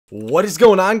What is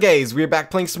going on, guys? We are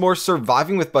back playing some more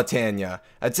Surviving with Botania.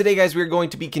 Today, guys, we are going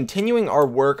to be continuing our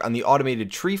work on the automated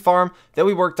tree farm that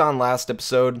we worked on last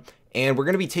episode, and we're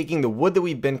going to be taking the wood that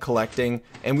we've been collecting,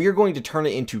 and we are going to turn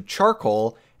it into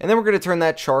charcoal, and then we're going to turn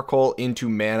that charcoal into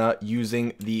mana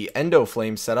using the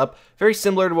Endoflame setup, very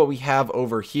similar to what we have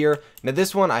over here. Now,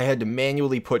 this one, I had to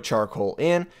manually put charcoal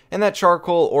in, and that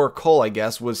charcoal, or coal, I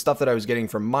guess, was stuff that I was getting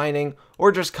from mining,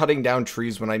 or just cutting down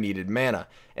trees when I needed mana.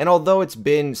 And although it's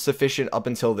been sufficient up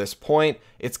until this point,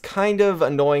 it's kind of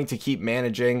annoying to keep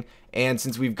managing, and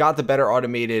since we've got the better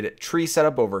automated tree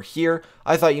setup over here,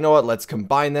 I thought, you know what, let's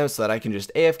combine them so that I can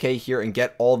just AFK here and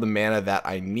get all the mana that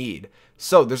I need.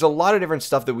 So there's a lot of different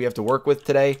stuff that we have to work with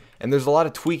today, and there's a lot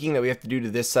of tweaking that we have to do to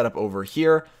this setup over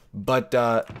here. But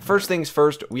first things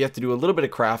first, we have to do a little bit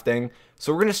of crafting.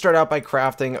 So we're going to start out by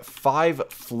crafting 5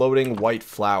 floating white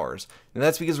flowers. And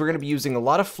that's because we're going to be using a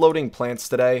lot of floating plants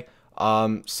today.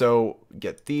 So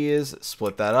get these,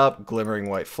 split that up, glimmering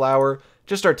white flower,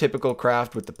 just our typical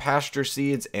craft with the pasture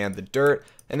seeds and the dirt.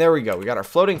 And there we go. We got our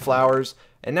floating flowers,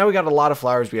 and now we got a lot of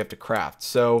flowers we have to craft.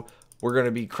 So we're going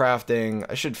to be crafting,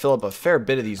 I should fill up a fair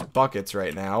bit of these buckets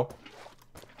right now.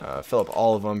 Fill up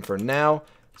all of them for now.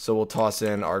 So we'll toss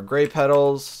in our gray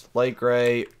petals, light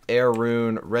gray, air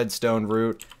rune, redstone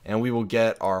root, and we will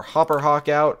get our hopper hawk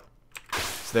out.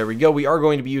 So there we go. We are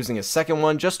going to be using a second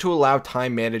one just to allow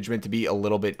time management to be a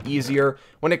little bit easier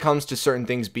when it comes to certain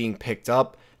things being picked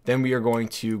up. Then we are going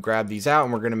to grab these out,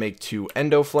 and we're going to make 2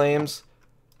 endoflames.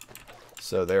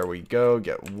 So there we go.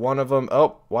 Get one of them.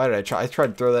 Oh, why did I try? I tried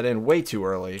to throw that in way too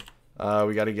early.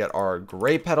 We got to get our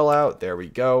gray petal out. There we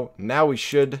go. Now we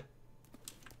should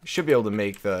be able to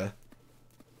make the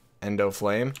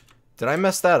endoflame. Did I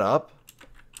mess that up?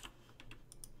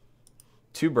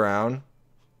 2 brown,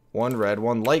 1 red,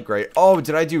 1 light gray. Oh,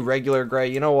 did I do regular gray?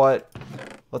 You know what?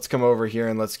 Let's come over here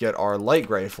and let's get our light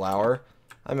gray flower.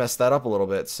 I messed that up a little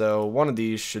bit, so one of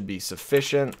these should be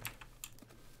sufficient.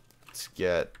 Let's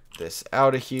get this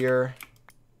out of here.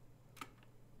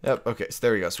 Yep, okay, so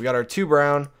there we go. So we got our 2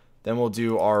 brown, then we'll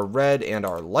do our red and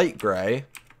our light gray.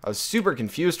 I was super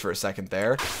confused for a second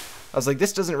there. I was like,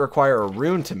 this doesn't require a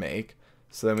rune to make.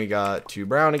 So then we got 2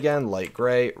 brown again, light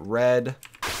gray, red.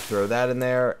 Throw that in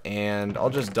there, and I'll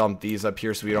just dump these up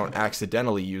here so we don't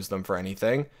accidentally use them for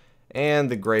anything.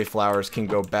 And the gray flowers can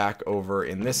go back over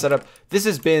in this setup. This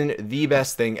has been the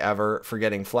best thing ever for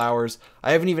getting flowers.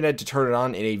 I haven't even had to turn it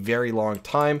on in a very long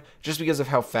time just because of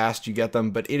how fast you get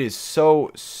them, but it is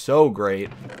so great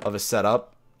of a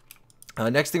setup.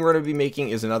 Next thing we're going to be making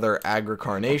is another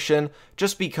agri-carnation,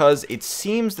 just because it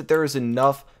seems that there is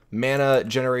enough mana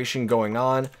generation going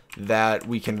on that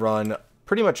we can run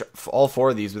pretty much all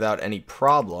 4 of these without any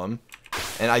problem.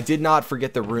 And I did not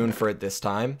forget the rune for it this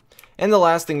time. And the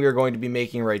last thing we are going to be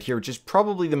making right here, which is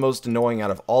probably the most annoying out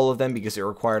of all of them because it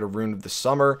required a rune of the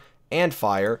summer and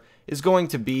fire, is going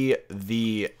to be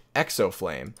the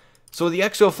Exoflame. So what the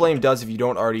Exoflame does, if you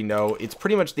don't already know, it's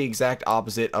pretty much the exact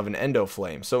opposite of an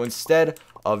Endoflame. So instead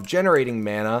of generating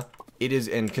mana, it is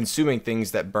in consuming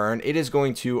things that burn, it is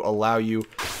going to allow you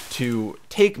to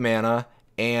take mana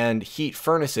and heat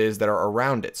furnaces that are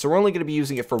around it. So we're only going to be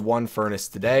using it for 1 furnace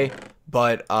today,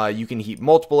 but you can heat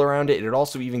multiple around it, and it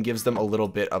also even gives them a little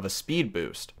bit of a speed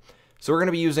boost. So we're going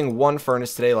to be using 1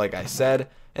 furnace today, like I said,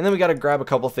 and then we got to grab a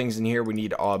couple things in here. We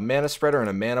need a mana spreader and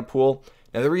a mana pool.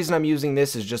 Now the reason I'm using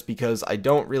this is just because I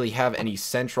don't really have any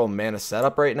central mana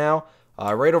setup right now.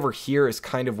 Right over here is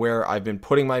kind of where I've been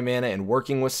putting my mana and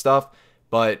working with stuff,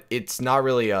 but it's not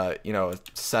really a, a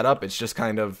setup. It's just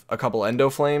kind of a couple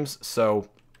endoflames. So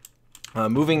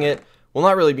moving it will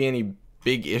not really be any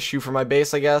big issue for my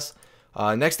base, I guess.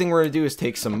 Next thing we're going to do is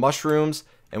take some mushrooms,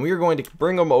 and we are going to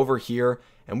bring them over here,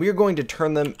 and we are going to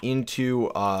turn them into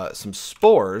some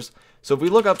spores. So if we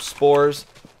look up spores,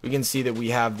 we can see that we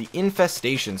have the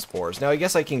infestation spores. Now I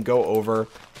guess I can go over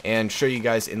and show you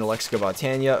guys in the Lexica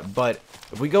Botania, but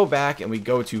if we go back and we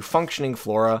go to functioning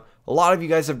flora, a lot of you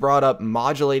guys have brought up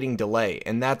modulating delay,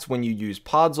 and that's when you use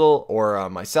podzol or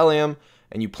mycelium,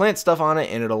 and you plant stuff on it,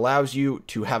 and it allows you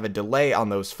to have a delay on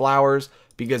those flowers,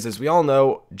 because as we all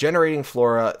know, generating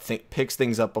flora picks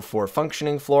things up before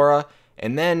functioning flora,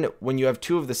 and then when you have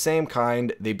 2 of the same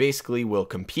kind, they basically will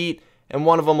compete, and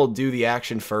one of them will do the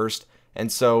action first. And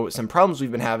so some problems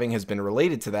we've been having has been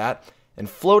related to that, and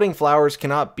floating flowers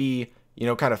cannot be,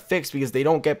 kind of fixed because they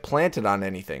don't get planted on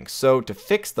anything. So to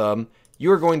fix them,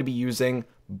 you are going to be using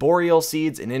boreal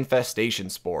seeds and infestation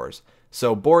spores.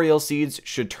 So boreal seeds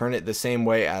should turn it the same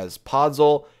way as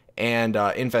podzol, and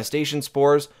infestation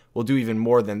spores will do even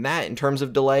more than that in terms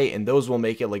of delay, and those will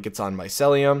make it like it's on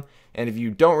mycelium. And if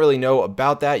you don't really know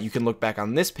about that, you can look back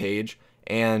on this page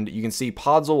and you can see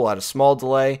Podzol will add a small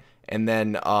delay, and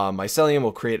then Mycelium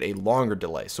will create a longer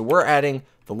delay. So we're adding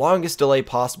the longest delay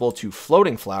possible to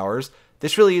floating flowers.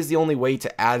 This really is the only way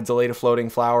to add delay to floating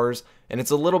flowers, and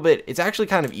it's actually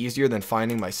kind of easier than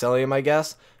finding Mycelium, I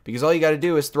guess, because all you got to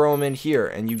do is throw them in here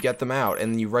and you get them out,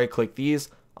 and then you right click these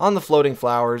on the floating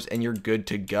flowers and you're good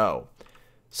to go.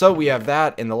 So we have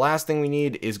that, and the last thing we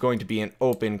need is going to be an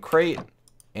open crate,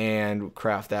 and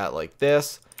craft that like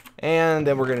this. And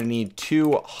then we're going to need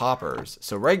 2 hoppers.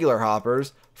 So regular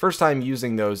hoppers, first time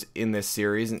using those in this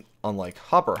series, unlike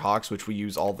hopper hawks, which we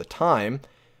use all the time.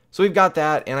 So we've got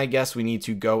that, and I guess we need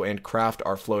to go and craft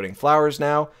our floating flowers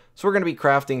now. So we're going to be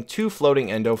crafting 2 floating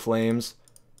Endoflames.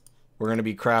 We're going to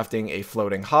be crafting a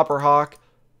floating hopper hawk.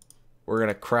 We're going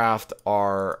to craft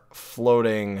our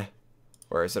floating,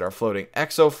 where is it? Our floating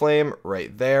Exoflame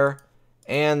right there.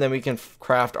 And then we can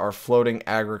craft our floating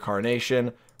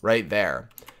Agricarnation right there.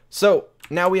 So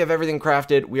now we have everything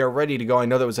crafted. We are ready to go. I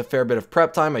know that was a fair bit of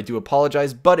prep time. I do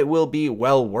apologize, but it will be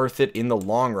well worth it in the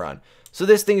long run. So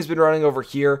this thing has been running over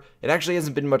here. It actually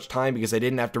hasn't been much time because I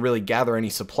didn't have to really gather any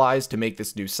supplies to make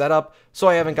this new setup. So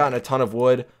I haven't gotten a ton of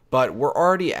wood, but we're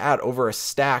already at over a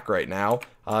stack right now.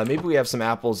 Maybe we have some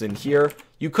apples in here.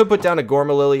 You could put down a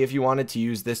Gorma Lily if you wanted to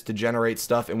use this to generate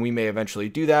stuff, and we may eventually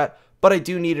do that. But I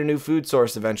do need a new food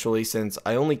source eventually, since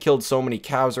I only killed so many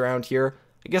cows around here.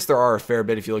 I guess there are a fair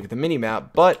bit if you look at the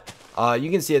mini-map, but you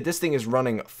can see that this thing is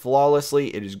running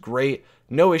flawlessly. It is great.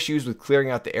 No issues with clearing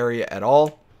out the area at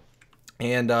all.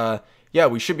 And yeah,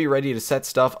 we should be ready to set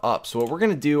stuff up. So what we're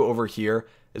going to do over here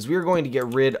is we are going to get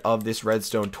rid of this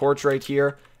redstone torch right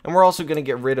here, and we're also going to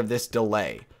get rid of this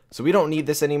delay. So we don't need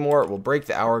this anymore. We'll break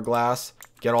the hourglass,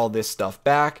 get all this stuff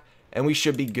back, and we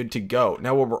should be good to go.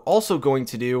 Now what we're also going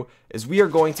to do is we are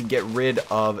going to get rid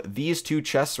of these 2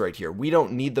 chests right here. We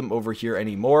don't need them over here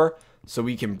anymore, so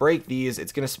we can break these.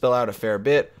 It's going to spill out a fair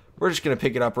bit. We're just going to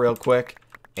pick it up real quick,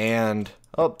 and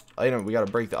we got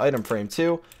to break the item frame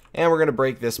too, and we're going to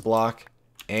break this block,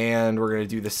 and we're going to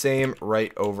do the same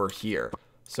right over here.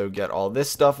 So get all this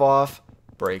stuff off,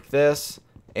 break this,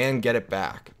 and get it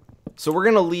back. So we're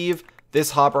going to leave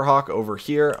this hopper hawk over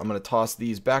here. I'm going to toss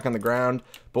these back on the ground.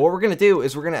 But what we're going to do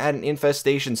is we're going to add an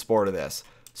infestation spore to this.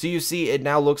 So you see it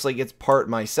now looks like it's part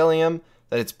mycelium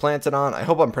that it's planted on. I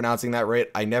hope I'm pronouncing that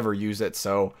right. I never use it,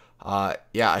 so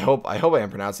yeah, I hope I am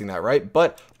pronouncing that right.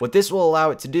 But what this will allow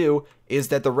it to do is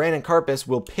that the Ranuncarpus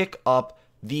will pick up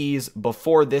these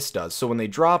before this does. So when they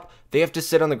drop, they have to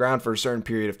sit on the ground for a certain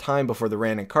period of time before the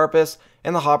Ranuncarpus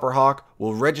and the hopper hawk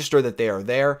will register that they are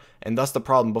there, and thus the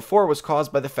problem before was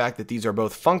caused by the fact that these are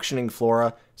both functioning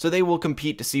flora, so they will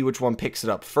compete to see which one picks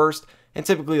it up first, and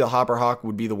typically the hopper hawk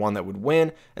would be the one that would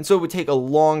win, and so it would take a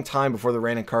long time before the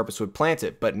Ranuncarpus would plant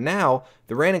it. But now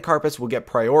the Ranuncarpus will get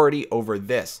priority over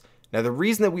this. Now the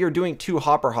reason that we are doing 2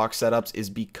 hopper hawk setups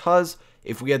is because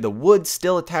if we had the wood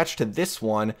still attached to this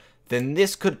one, then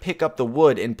this could pick up the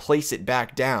wood and place it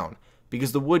back down,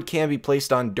 because the wood can be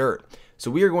placed on dirt. So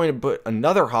we are going to put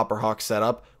another hopper hawk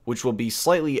setup, which will be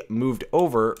slightly moved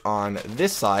over on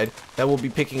this side, that will be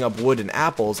picking up wood and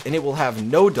apples, and it will have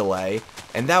no delay,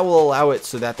 and that will allow it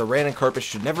so that the Ranuncarpus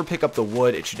should never pick up the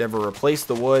wood, it should never replace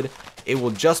the wood, it will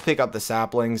just pick up the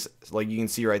saplings, like you can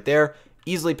see right there,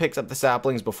 easily picks up the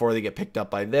saplings before they get picked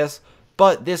up by this.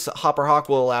 But this hopper hawk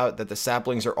will allow it that the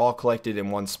saplings are all collected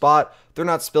in one spot. They're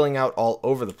not spilling out all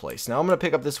over the place. Now I'm going to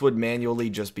pick up this wood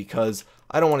manually just because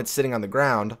I don't want it sitting on the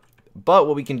ground. But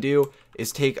what we can do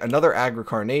is take another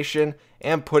Agricarnation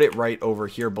and put it right over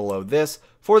here below this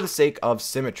for the sake of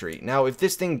symmetry. Now if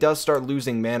this thing does start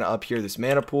losing mana up here, this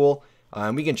mana pool,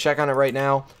 we can check on it right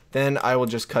now, then I will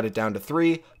just cut it down to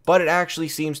 3, but it actually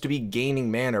seems to be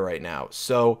gaining mana right now.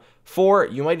 So 4,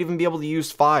 you might even be able to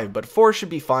use 5, but 4 should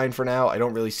be fine for now. I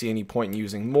don't really see any point in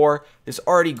using more. This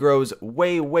already grows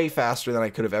way faster than I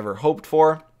could have ever hoped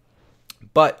for.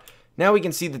 But now we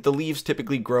can see that the leaves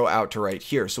typically grow out to right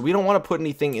here. So we don't want to put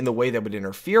anything in the way that would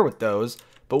interfere with those,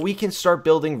 but we can start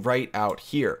building right out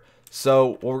here.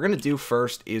 So what we're going to do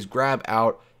first is grab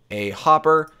out a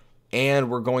hopper, and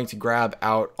we're going to grab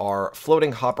out our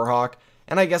floating hopper hawk,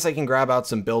 and I guess I can grab out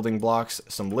some building blocks,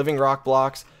 some living rock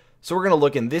blocks. So we're going to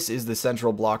look, and this is the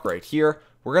central block right here.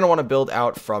 We're going to want to build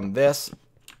out from this,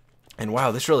 and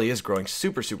wow, this really is growing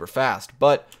super fast,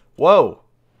 but whoa,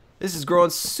 this is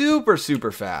growing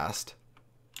super fast.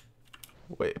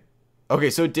 Wait, okay,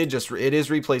 so it is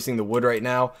replacing the wood right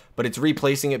now, but it's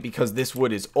replacing it because this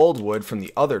wood is old wood from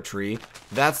the other tree.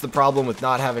 That's the problem with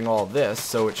not having all of this,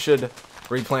 so it should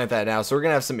replant that now. So we're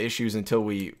going to have some issues until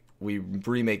we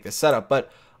remake the setup,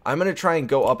 but I'm going to try and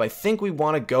go up. I think we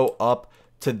want to go up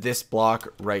to this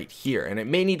block right here. And it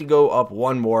may need to go up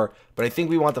one more, but I think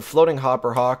we want the floating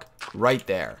hopper hawk right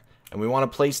there. And we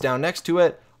want to place down next to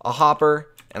it a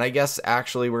hopper. And I guess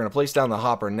actually we're going to place down the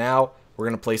hopper now. We're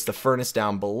going to place the furnace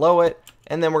down below it.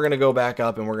 And then we're going to go back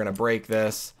up and we're going to break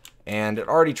this. And it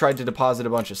already tried to deposit a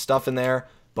bunch of stuff in there,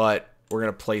 but we're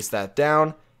going to place that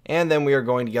down. And then we are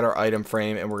going to get our item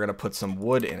frame and we're going to put some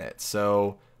wood in it.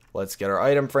 So let's get our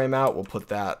item frame out. We'll put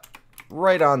that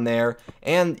right on there.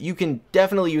 And you can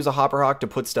definitely use a hopper hawk to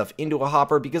put stuff into a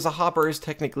hopper because a hopper is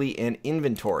technically an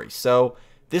inventory. So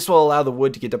this will allow the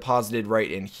wood to get deposited right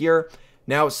in here.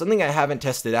 Now, something I haven't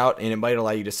tested out, and it might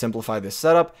allow you to simplify this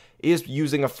setup, is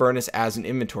using a furnace as an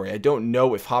inventory. I don't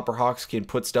know if hopper hawks can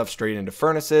put stuff straight into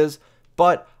furnaces,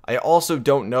 but I also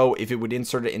don't know if it would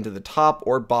insert it into the top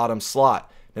or bottom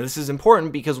slot. Now, this is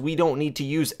important because we don't need to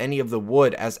use any of the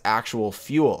wood as actual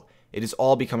fuel. It is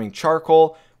all becoming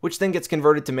charcoal, which then gets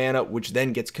converted to mana, which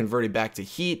then gets converted back to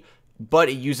heat, but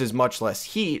it uses much less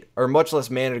heat, or much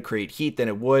less mana to create heat than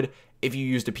it would if you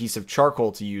used a piece of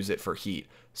charcoal to use it for heat.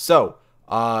 So,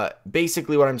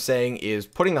 basically what I'm saying is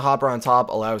putting the hopper on top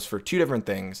allows for two different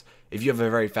things. If you have a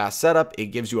very fast setup, it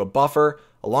gives you a buffer.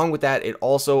 Along with that, it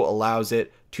also allows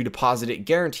it to deposit it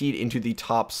guaranteed into the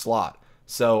top slot.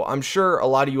 So I'm sure a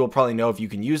lot of you will probably know if you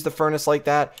can use the furnace like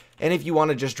that. And if you want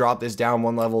to just drop this down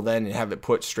one level then and have it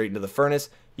put straight into the furnace,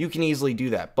 you can easily do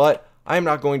that. But I'm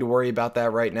not going to worry about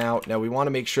that right now. Now we want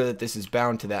to make sure that this is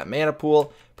bound to that mana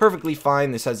pool. Perfectly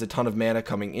fine. This has a ton of mana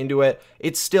coming into it.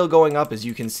 It's still going up, as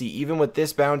you can see, even with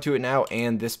this bound to it now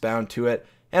and this bound to it.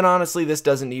 And honestly, this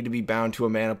doesn't need to be bound to a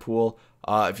mana pool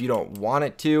if you don't want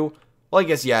it to. Well, I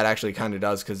guess, yeah, it actually kind of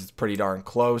does because it's pretty darn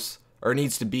close. Or it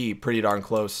needs to be pretty darn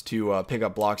close to pick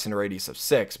up blocks in a radius of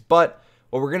 6. But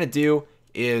what we're going to do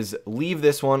is leave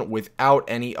this one without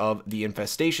any of the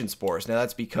infestation spores. Now,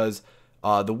 that's because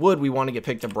the wood we want to get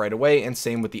picked up right away, and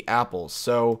same with the apples.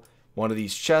 So one of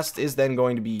these chests is then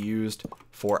going to be used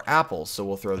for apples. So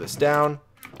we'll throw this down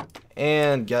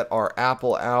and get our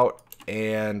apple out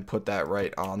and put that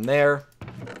right on there.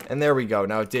 And there we go.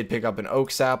 Now it did pick up an oak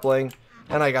sapling,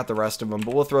 and I got the rest of them,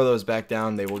 but we'll throw those back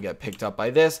down. They will get picked up by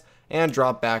this and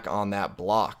drop back on that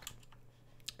block.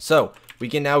 So we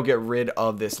can now get rid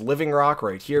of this living rock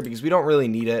right here because we don't really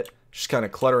need it. Just kind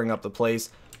of cluttering up the place.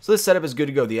 So this setup is good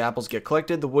to go. The apples get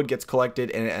collected, the wood gets collected,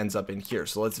 and it ends up in here.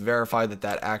 So let's verify that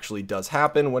that actually does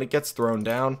happen. When it gets thrown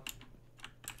down,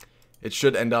 it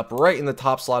should end up right in the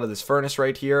top slot of this furnace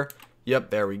right here. Yep,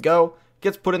 there we go.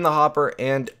 Gets put in the hopper,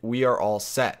 and we are all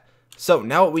set. So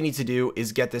now what we need to do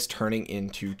is get this turning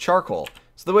into charcoal.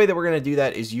 So the way that we're going to do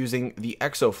that is using the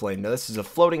Exoflame. Now this is a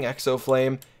floating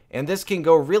Exoflame, and this can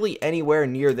go really anywhere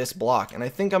near this block. And I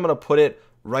think I'm going to put it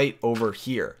right over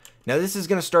here. Now this is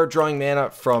going to start drawing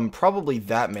mana from probably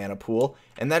that mana pool,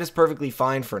 and that is perfectly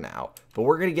fine for now. But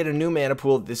we're going to get a new mana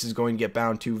pool that this is going to get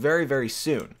bound to very, very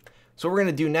soon. So what we're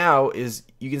going to do now is,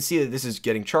 you can see that this is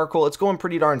getting charcoal. It's going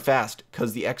pretty darn fast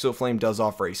because the Exoflame does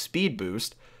offer a speed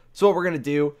boost. So what we're going to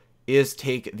do is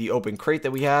take the open crate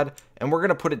that we had, and we're going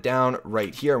to put it down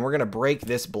right here, and we're going to break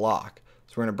this block.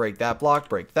 So we're going to break that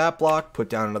block, put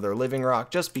down another living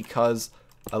rock just because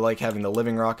I like having the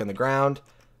living rock in the ground.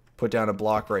 Put down a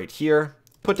block right here,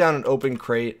 put down an open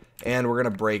crate, and we're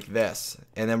going to break this.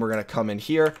 And then we're going to come in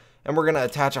here, and we're going to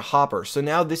attach a hopper. So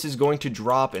now this is going to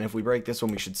drop, and if we break this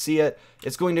one, we should see it.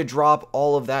 It's going to drop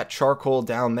all of that charcoal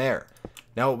down there.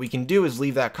 Now what we can do is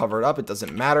leave that covered up. It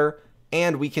doesn't matter.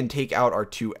 And we can take out our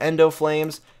two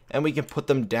Endoflames, and we can put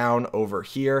them down over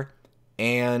here.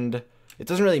 And it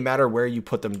doesn't really matter where you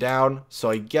put them down, so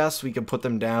I guess we can put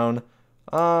them down.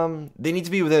 They need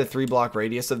to be within a 3-block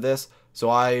radius of this. So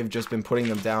I've just been putting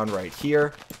them down right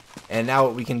here. And now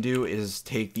what we can do is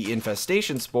take the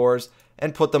infestation spores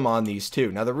and put them on these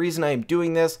two. Now the reason I am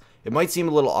doing this, it might seem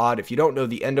a little odd. If you don't know,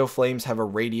 the Endoflames have a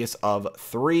radius of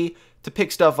 3 to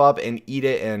pick stuff up and eat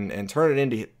it and turn it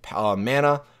into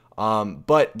mana.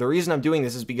 But the reason I'm doing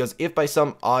this is because if by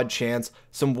some odd chance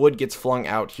some wood gets flung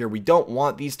out here, we don't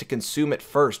want these to consume it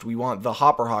first. We want the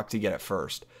hopper hawk to get it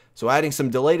first. So adding some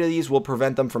delay to these will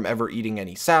prevent them from ever eating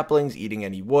any saplings, eating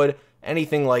any wood,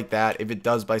 anything like that if it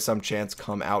does by some chance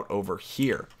come out over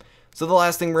here. So the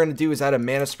last thing we're going to do is add a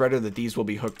mana spreader that these will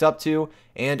be hooked up to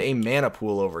and a mana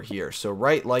pool over here. So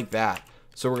right like that.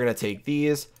 So we're going to take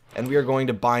these and we are going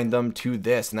to bind them to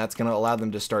this, and that's going to allow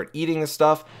them to start eating the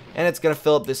stuff, and it's going to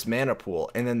fill up this mana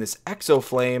pool. And then this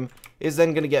Exoflame is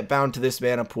then going to get bound to this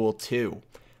mana pool too.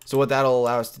 So what that'll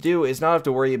allow us to do is not have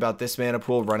to worry about this mana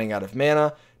pool running out of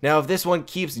mana. Now if this one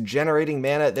keeps generating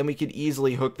mana, then we could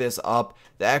easily hook this up.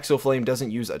 The Exoflame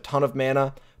doesn't use a ton of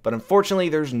mana, but unfortunately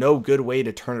there's no good way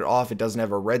to turn it off. It doesn't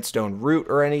have a redstone root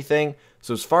or anything,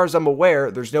 So as far as I'm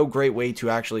aware, there's no great way to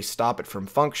actually stop it from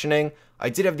functioning. I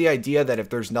did have the idea that if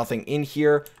there's nothing in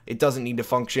here, it doesn't need to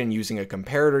function. Using a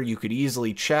comparator, you could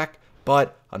easily check,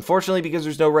 but unfortunately, because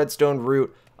there's no redstone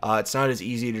root, it's not as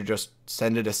easy to just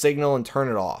send it a signal and turn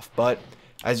it off. But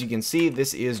as you can see,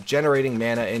 this is generating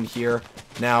mana in here.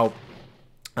 Now,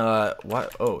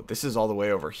 what? Oh, this is all the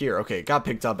way over here. Okay, it got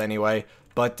picked up anyway,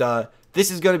 but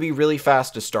this is going to be really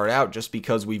fast to start out just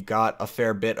because we've got a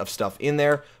fair bit of stuff in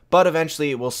there, but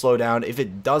eventually it will slow down. If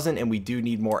it doesn't and we do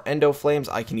need more Endoflames,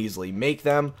 I can easily make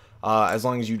them. As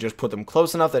long as you just put them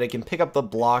close enough that it can pick up the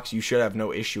blocks, you should have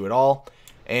no issue at all.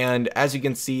 And as you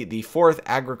can see, the 4th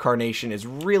Agricarnation is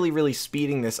really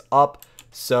speeding this up.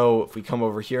 So if we come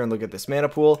over here and look at this mana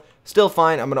pool, still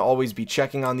fine. I'm going to always be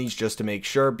checking on these just to make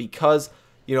sure, because,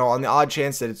 you know, on the odd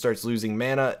chance that it starts losing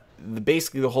mana,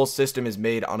 basically the whole system is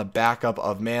made on a backup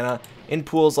of mana in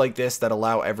pools like this that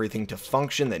allow everything to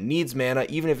function that needs mana,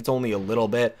 even if it's only a little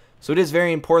bit. So it is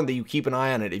very important that you keep an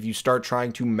eye on it if you start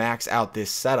trying to max out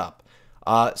this setup.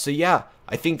 So yeah,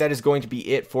 I think that is going to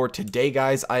be it for today,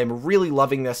 guys. I am really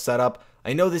loving this setup.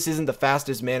 I know this isn't the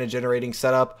fastest mana generating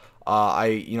setup.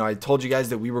 I told you guys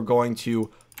that we were going to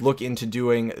look into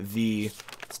doing the,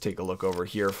 let's take a look over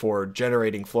here for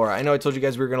generating flora. I know I told you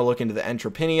guys we were going to look into the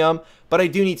entropinium, but I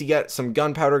do need to get some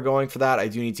gunpowder going for that. I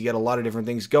do need to get a lot of different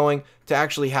things going to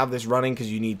actually have this running,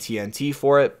 because you need TNT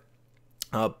for it.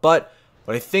 But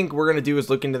what I think we're going to do is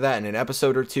look into that in an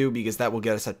episode or two, because that will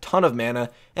get us a ton of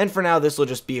mana. And for now, this will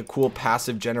just be a cool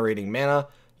passive generating mana,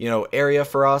 area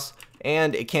for us.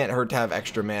 And it can't hurt to have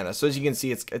extra mana. So as you can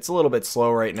see, it's a little bit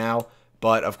slow right now.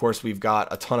 But of course, we've got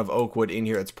a ton of oak wood in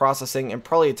here that's processing, and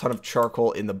probably a ton of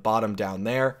charcoal in the bottom down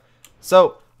there.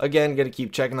 So again, going to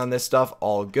keep checking on this stuff.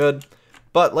 All good.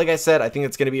 But like I said, I think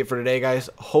that's going to be it for today, guys.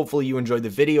 Hopefully you enjoyed the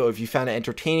video. If you found it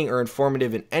entertaining or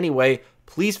informative in any way,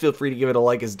 please feel free to give it a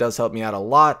like, as it does help me out a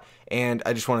lot. And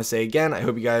I just want to say again, I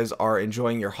hope you guys are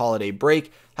enjoying your holiday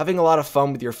break, having a lot of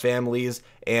fun with your families,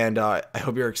 and I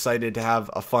hope you're excited to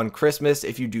have a fun Christmas.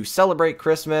 If you do celebrate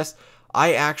Christmas,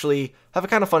 I actually have a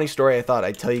kind of funny story. I thought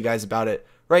I'd tell you guys about it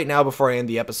right now before I end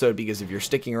the episode, because if you're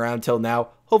sticking around till now,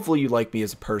 hopefully you like me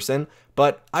as a person.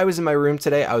 But I was in my room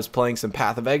today. I was playing some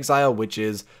Path of Exile, which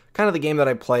is kind of the game that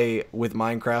I play with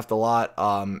Minecraft a lot.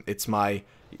 It's my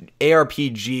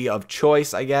ARPG of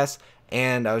choice, I guess.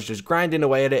 And I was just grinding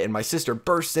away at it, and my sister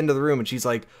bursts into the room, and she's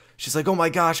like, oh my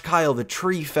gosh, Kyle, the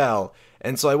tree fell.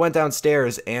 And so I went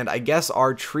downstairs, and I guess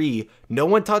our tree, no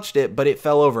one touched it, but it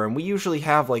fell over. And we usually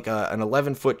have like an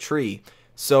 11-foot tree.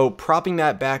 So propping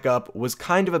that back up was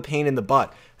kind of a pain in the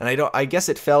butt. And I guess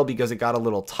it fell because it got a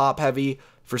little top heavy.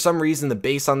 For some reason, the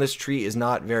base on this tree is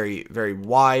not very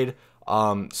wide.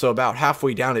 So about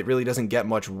halfway down, it really doesn't get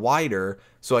much wider.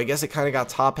 So I guess it kind of got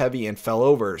top heavy and fell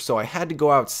over. So I had to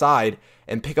go outside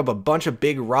and pick up a bunch of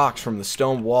big rocks from the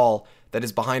stone wall that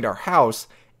is behind our house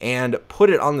and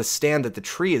put it on the stand that the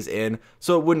tree is in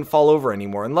so it wouldn't fall over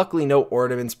anymore. And luckily no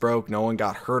ornaments broke, no one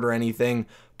got hurt or anything,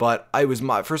 but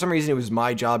for some reason it was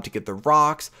my job to get the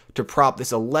rocks, to prop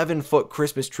this 11-foot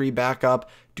Christmas tree back up,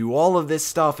 do all of this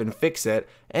stuff and fix it,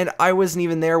 and I wasn't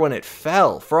even there when it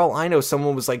fell. For all I know,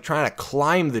 someone was like trying to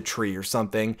climb the tree or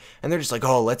something, and they're just like,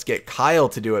 oh, let's get Kyle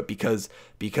to do it because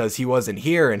he wasn't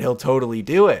here and he'll totally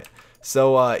do it.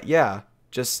 So yeah,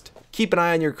 just keep an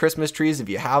eye on your Christmas trees if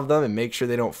you have them, and make sure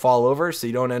they don't fall over so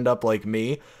you don't end up like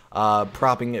me,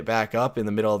 propping it back up in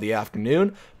the middle of the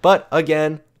afternoon. But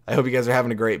again, I hope you guys are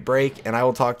having a great break, and I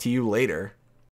will talk to you later.